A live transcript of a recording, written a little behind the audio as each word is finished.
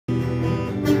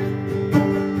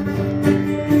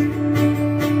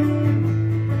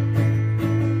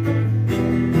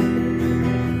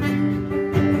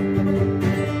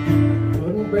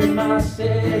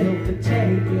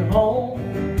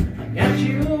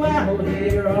you out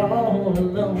here all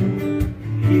alone.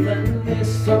 Even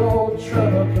this old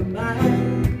truck of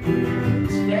mine,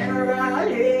 standing right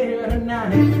here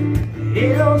tonight.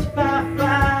 Hear those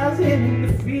fireflies in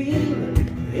the field,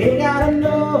 they gotta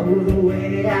know the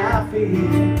way I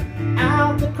feel.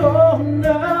 Out the corner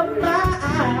of my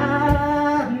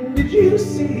eye, did you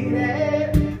see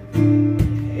that?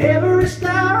 Every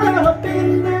star up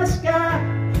in the sky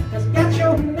has got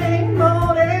your name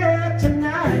on it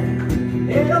tonight.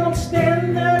 They don't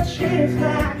stand a chance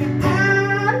like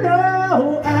I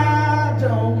know I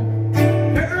don't.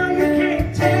 Girl, you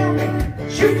can't tell me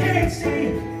that you can't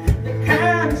see the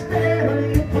kind of spell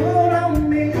you put on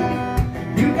me.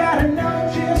 You gotta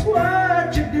know just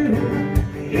what you do,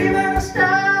 even the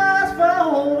stars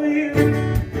fall for you.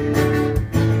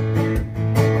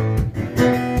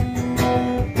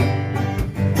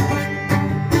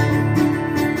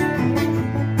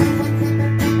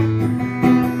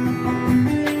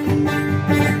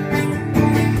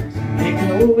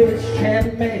 Which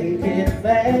can make it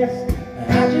fast.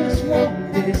 I just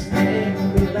want this thing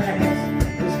to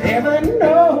last, 'cause heaven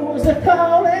knows they're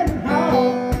calling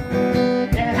home,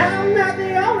 and I'm not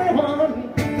the only one.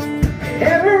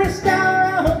 Every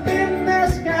star up in the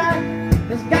sky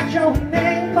has got your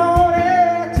name on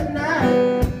it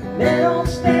tonight. They don't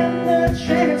stand a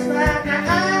chance like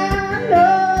I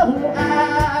know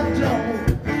I don't.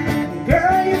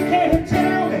 Girl, you can't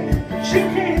tell me that you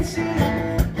can't see.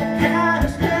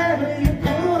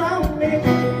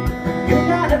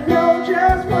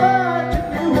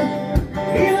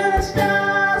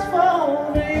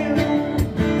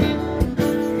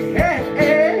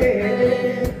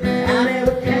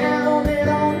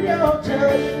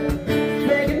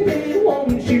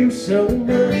 So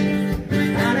much,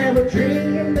 I never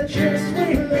dreamed that your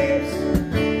sweet lips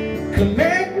could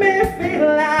make me feel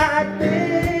like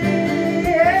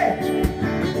this.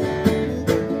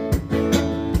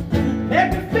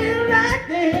 Make me feel like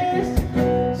this,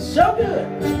 so good.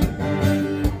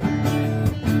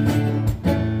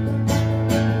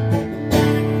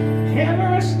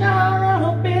 Every star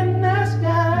up in the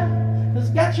sky has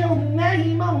got your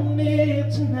name on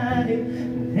it tonight.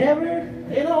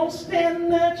 They don't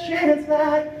stand a chance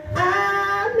like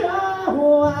I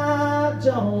know I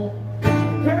don't.